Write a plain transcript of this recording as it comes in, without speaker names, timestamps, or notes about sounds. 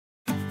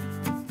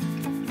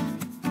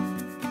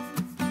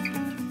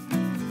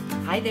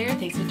Hi there,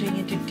 thanks for tuning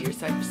into Dear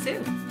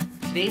Sybersue.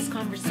 Today's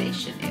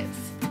conversation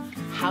is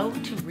how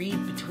to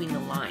read between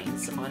the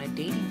lines on a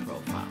dating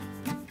profile.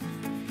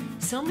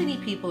 So many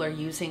people are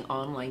using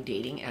online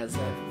dating as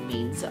a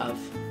means of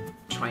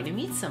trying to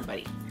meet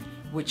somebody,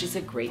 which is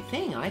a great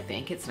thing. I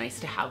think it's nice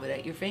to have it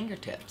at your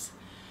fingertips.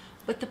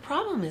 But the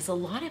problem is a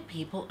lot of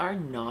people are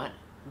not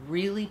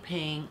really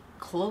paying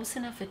close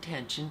enough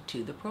attention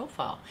to the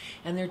profile,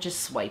 and they're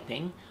just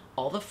swiping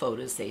all the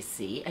photos they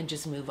see and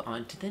just move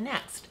on to the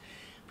next.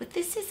 But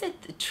this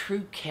isn't the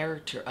true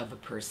character of a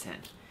person.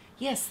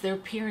 Yes, their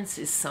appearance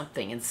is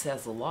something and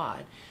says a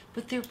lot,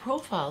 but their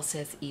profile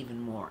says even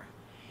more.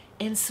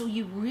 And so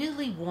you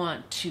really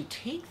want to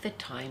take the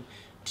time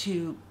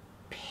to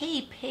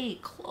pay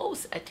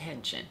close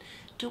attention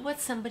to what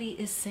somebody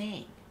is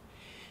saying.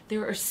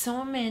 There are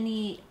so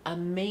many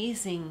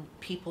amazing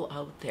people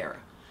out there,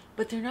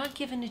 but they're not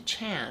given a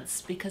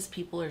chance because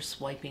people are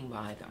swiping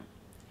by them.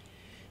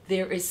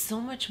 There is so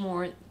much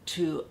more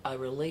to a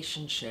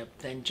relationship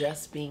than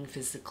just being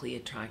physically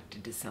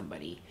attracted to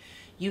somebody.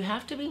 You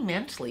have to be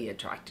mentally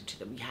attracted to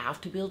them. You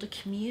have to be able to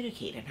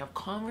communicate and have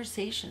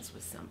conversations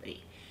with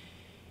somebody.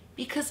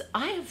 Because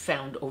I have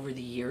found over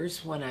the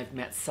years when I've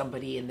met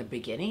somebody in the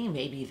beginning,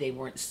 maybe they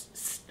weren't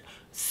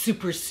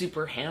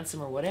super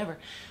handsome or whatever,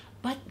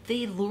 but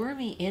they lure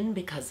me in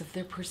because of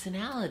their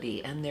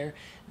personality and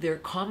their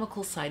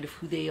comical side of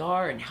who they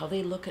are and how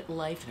they look at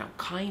life and how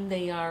kind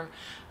they are,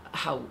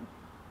 how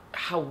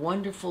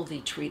wonderful they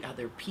treat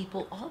other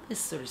people. All this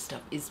sort of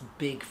stuff is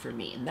big for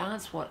me, and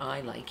that's what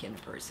I like in a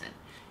person.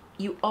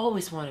 You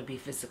always want to be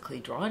physically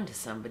drawn to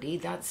somebody.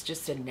 That's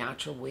just a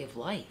natural way of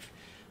life,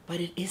 but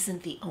it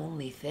isn't the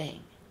only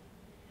thing.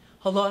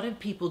 A lot of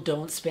people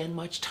don't spend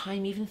much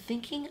time even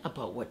thinking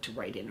about what to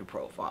write in a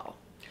profile.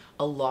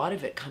 A lot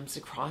of it comes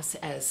across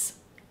as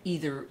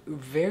either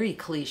very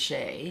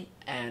cliche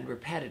and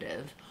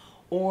repetitive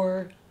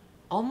or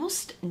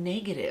almost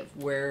negative,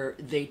 where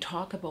they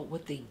talk about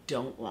what they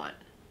don't want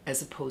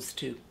as opposed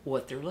to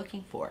what they're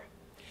looking for.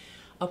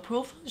 A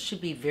profile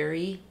should be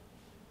very,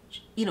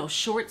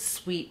 short,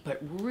 sweet, but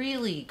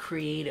really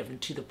creative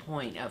and to the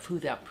point of who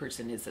that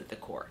person is at the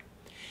core.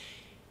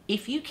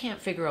 If you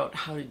can't figure out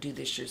how to do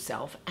this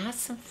yourself, ask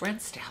some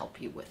friends to help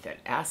you with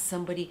it. Ask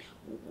somebody,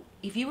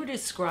 if you were to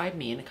describe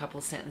me in a couple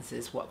of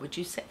sentences, what would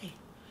you say?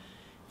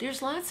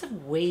 There's lots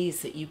of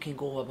ways that you can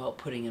go about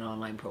putting an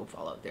online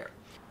profile out there.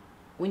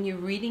 When you're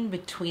reading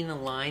between the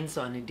lines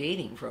on a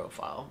dating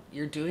profile,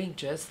 you're doing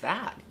just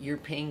that. You're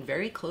paying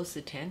very close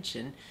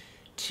attention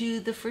to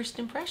the first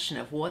impression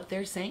of what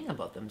they're saying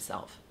about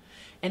themselves.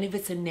 And if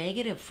it's a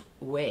negative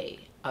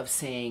way of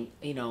saying,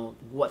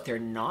 what they're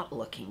not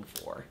looking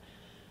for,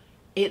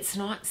 it's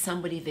not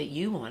somebody that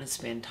you want to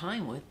spend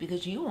time with,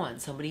 because you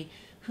want somebody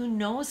who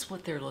knows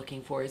what they're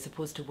looking for as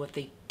opposed to what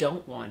they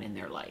don't want in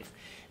their life.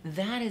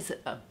 That is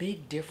a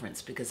big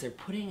difference, because they're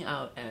putting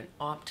out an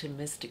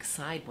optimistic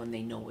side when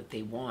they know what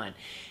they want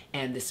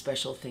and the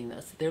special thing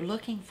that they're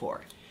looking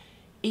for.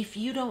 If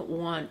you don't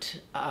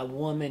want a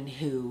woman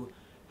who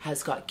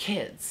has got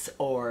kids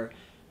or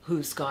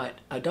who's got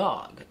a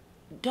dog,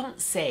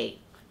 don't say,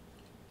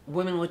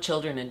 women with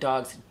children and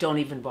dogs, don't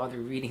even bother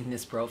reading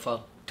this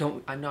profile.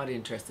 I'm not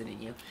interested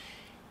in you.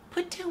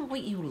 Put down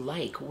what you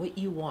like, what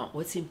you want,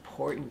 what's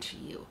important to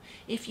you.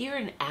 If you're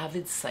an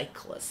avid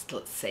cyclist,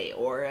 let's say,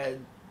 or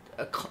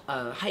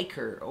a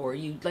hiker, or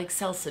you like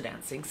salsa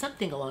dancing,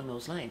 something along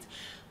those lines,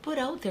 put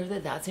out there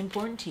that that's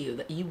important to you,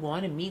 that you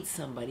want to meet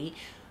somebody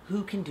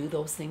who can do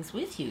those things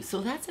with you.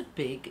 So that's a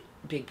big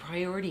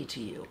priority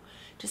to you.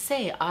 To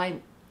say,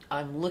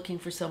 I'm looking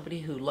for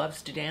somebody who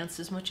loves to dance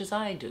as much as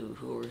I do,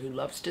 who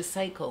loves to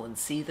cycle and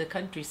see the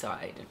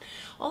countryside, and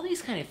all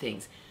these kind of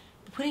things.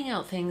 Putting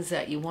out things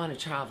that you want to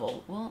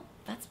travel, well,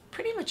 that's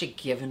pretty much a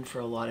given for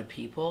a lot of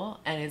people,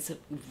 and it's a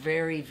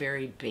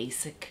very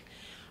basic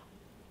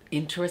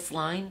interest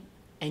line,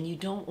 and you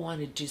don't want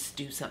to just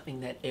do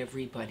something that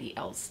everybody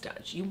else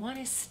does. You want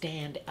to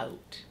stand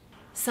out.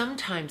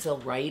 Sometimes they'll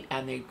write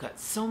and they've got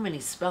so many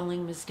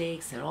spelling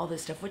mistakes and all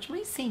this stuff, which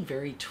might seem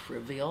very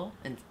trivial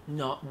and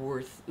not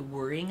worth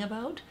worrying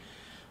about.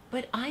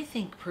 But I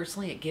think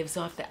personally it gives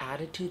off the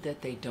attitude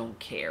that they don't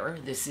care.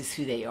 This is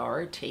who they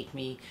are.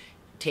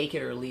 Take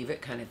it or leave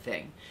it kind of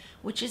thing,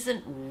 which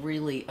isn't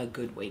really a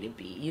good way to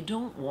be. You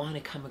don't want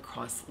to come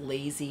across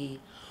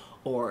lazy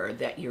or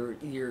that you're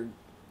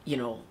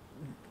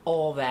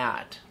all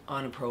that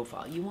on a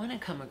profile. You want to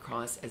come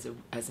across as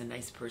a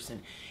nice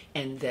person,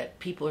 and that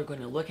people are going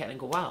to look at it and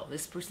go, wow,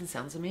 this person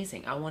sounds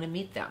amazing. I want to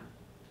meet them.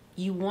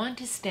 You want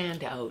to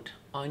stand out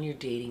on your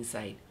dating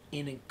site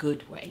in a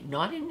good way,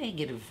 not a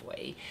negative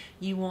way.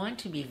 You want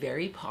to be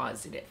very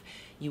positive.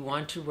 You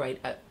want to write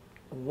a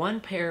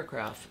one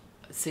paragraph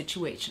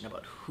situation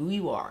about who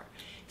you are.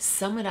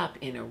 Sum it up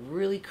in a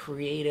really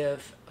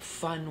creative,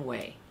 fun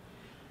way.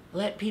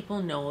 Let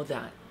people know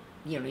that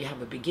you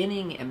have a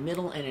beginning, a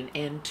middle, and an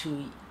end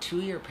to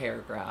your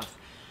paragraph,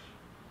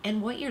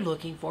 and what you're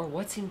looking for,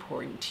 what's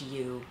important to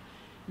you,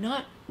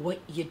 not what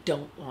you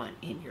don't want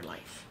in your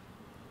life.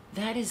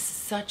 That is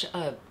such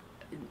a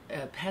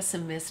a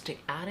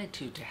pessimistic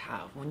attitude to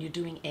have when you're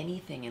doing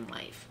anything in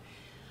life.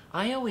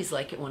 I always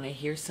like it when I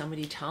hear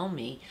somebody tell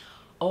me,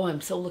 oh,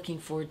 I'm so looking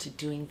forward to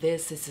doing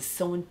this. This is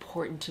so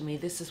important to me.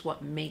 This is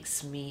what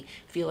makes me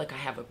feel like I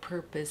have a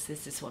purpose.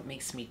 This is what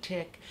makes me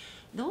tick.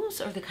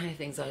 Those are the kind of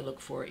things I look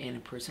for in a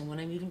person when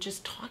I'm even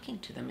just talking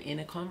to them in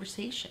a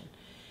conversation.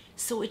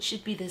 So it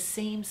should be the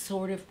same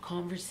sort of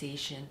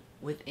conversation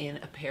within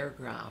a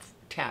paragraph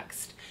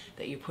text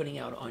that you're putting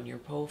out on your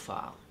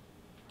profile.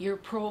 Your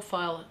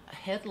profile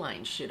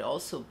headline should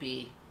also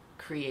be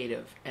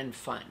creative and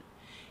fun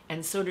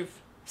and sort of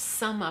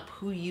sum up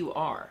who you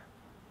are.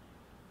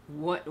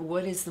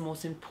 What is the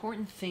most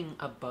important thing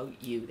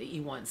about you that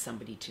you want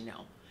somebody to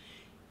know?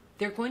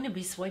 They're going to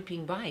be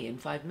swiping by in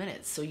 5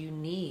 minutes, so you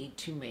need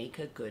to make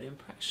a good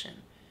impression.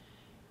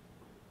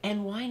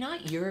 And why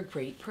not? You're a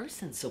great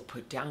person, so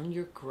put down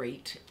your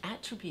great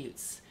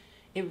attributes.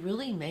 It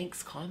really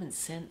makes common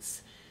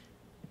sense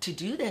to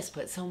do this,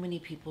 but so many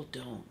people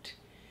don't.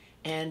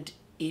 And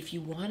if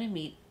you want to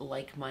meet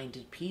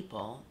like-minded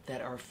people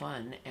that are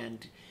fun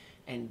and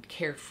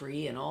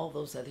carefree and all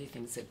those other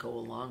things that go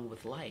along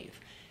with life,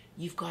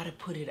 you've got to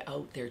put it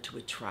out there to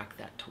attract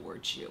that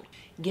towards you.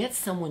 Get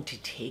someone to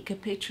take a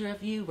picture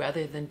of you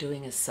rather than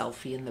doing a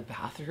selfie in the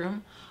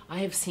bathroom. I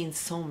have seen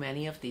so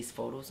many of these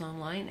photos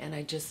online, and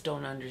I just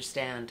don't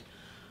understand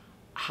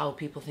how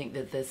people think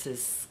that this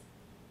is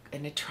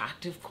an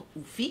attractive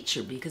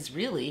feature, because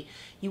really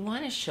you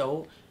want to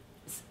show,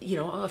 you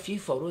know, a few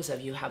photos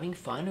of you having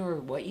fun or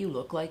what you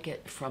look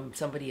like from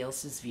somebody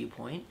else's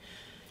viewpoint.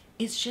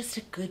 It's just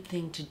a good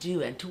thing to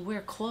do. And to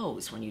wear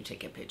clothes when you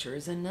take a picture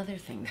is another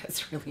thing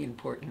that's really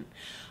important.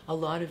 A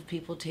lot of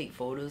people take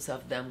photos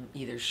of them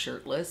either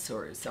shirtless,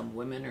 or some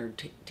women are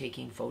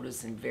taking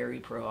photos in very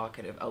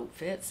provocative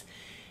outfits.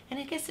 And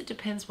I guess it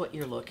depends what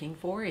you're looking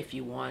for. If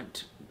you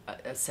want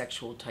a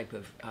sexual type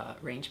of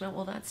arrangement,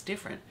 well, that's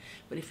different.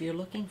 But if you're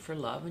looking for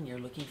love and you're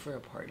looking for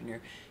a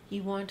partner,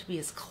 you want to be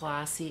as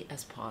classy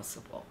as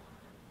possible.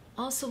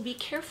 Also, be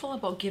careful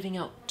about giving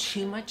out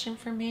too much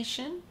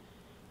information.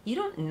 You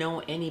don't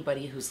know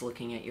anybody who's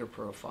looking at your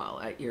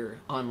profile, at your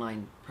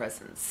online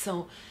presence.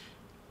 So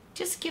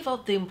just give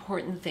out the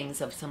important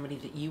things of somebody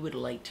that you would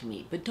like to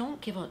meet, but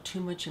don't give out too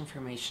much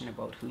information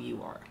about who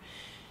you are.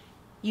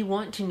 You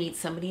want to meet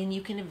somebody and you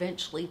can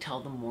eventually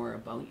tell them more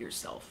about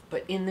yourself.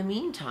 But in the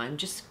meantime,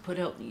 just put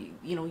out,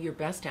 you know, your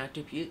best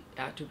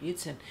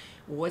attributes and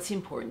what's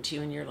important to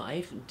you in your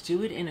life.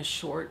 Do it in a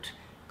short,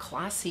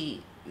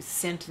 classy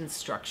sentence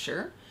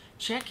structure.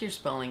 Check your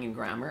spelling and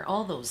grammar,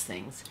 all those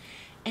things.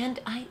 And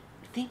I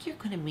think you're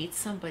going to meet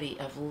somebody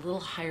of a little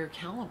higher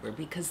caliber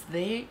because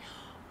they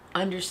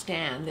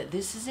understand that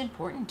this is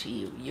important to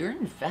you. You're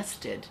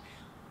invested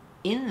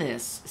in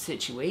this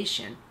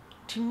situation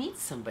to meet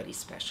somebody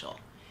special.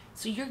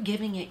 So you're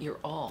giving it your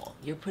all.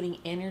 You're putting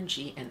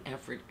energy and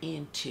effort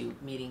into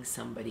meeting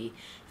somebody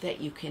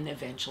that you can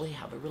eventually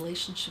have a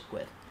relationship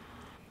with.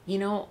 You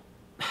know,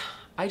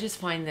 I just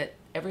find that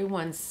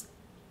everyone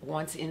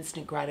wants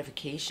instant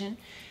gratification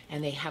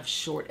and they have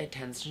short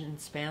attention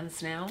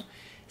spans now.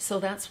 So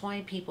that's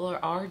why people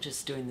are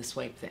just doing the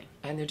swipe thing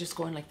and they're just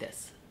going like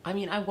this. I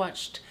mean, I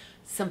watched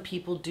some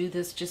people do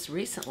this just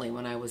recently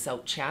when I was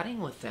out chatting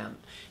with them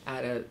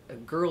at a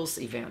girls'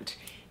 event,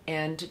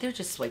 and they're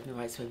just swiping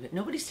by, swiping.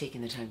 Nobody's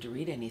taking the time to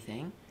read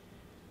anything.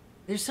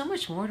 There's so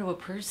much more to a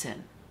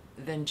person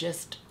than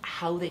just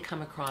how they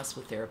come across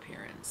with their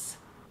appearance.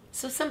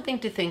 So something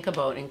to think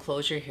about in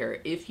closure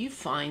here. If you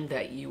find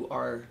that you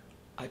are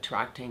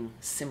attracting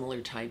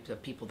similar types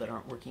of people that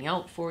aren't working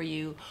out for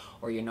you,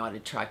 or you're not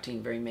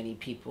attracting very many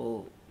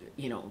people,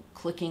 you know,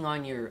 clicking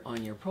on your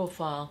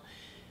profile,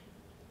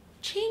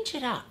 change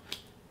it up.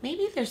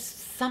 Maybe there's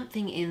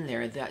something in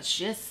there that's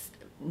just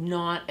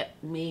not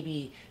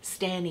maybe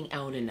standing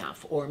out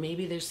enough, or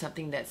maybe there's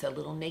something that's a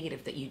little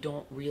negative that you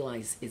don't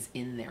realize is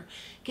in there.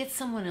 Get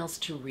someone else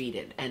to read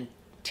it and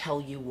tell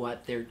you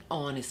what their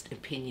honest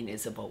opinion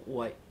is about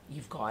what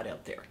you've got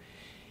out there.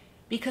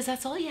 Because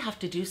that's all you have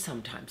to do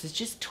sometimes, is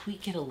just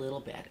tweak it a little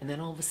bit, and then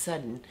all of a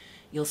sudden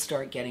you'll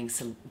start getting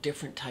some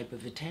different type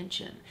of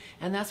attention.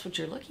 And that's what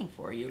you're looking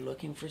for. You're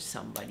looking for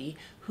somebody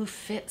who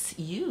fits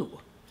you.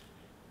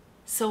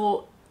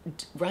 So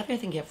rather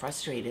than get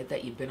frustrated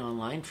that you've been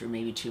online for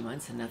maybe 2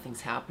 months and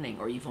nothing's happening,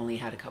 or you've only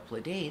had a couple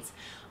of dates,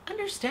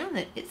 understand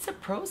that it's a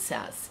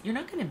process. You're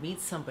not going to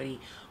meet somebody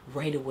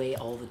right away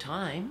all the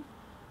time.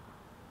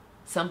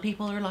 Some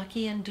people are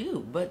lucky and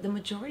do, but the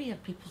majority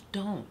of people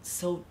don't.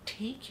 So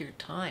take your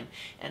time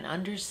and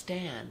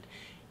understand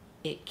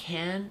it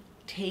can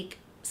take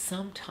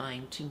some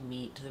time to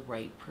meet the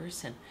right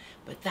person,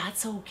 but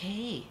that's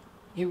okay.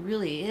 It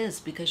really is,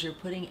 because you're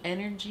putting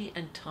energy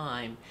and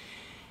time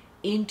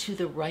into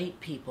the right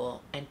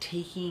people and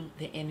taking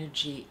the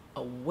energy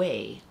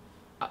away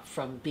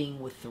from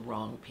being with the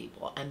wrong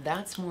people. And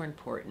that's more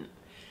important.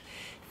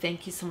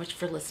 Thank you so much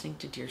for listening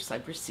to Dear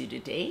Sybersue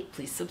today.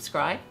 Please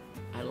subscribe.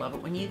 I love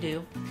it when you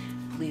do.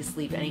 Please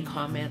leave any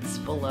comments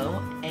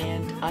below,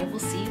 and I will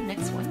see you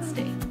next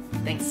Wednesday.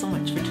 Thanks so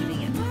much for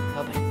tuning in.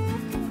 Bye-bye.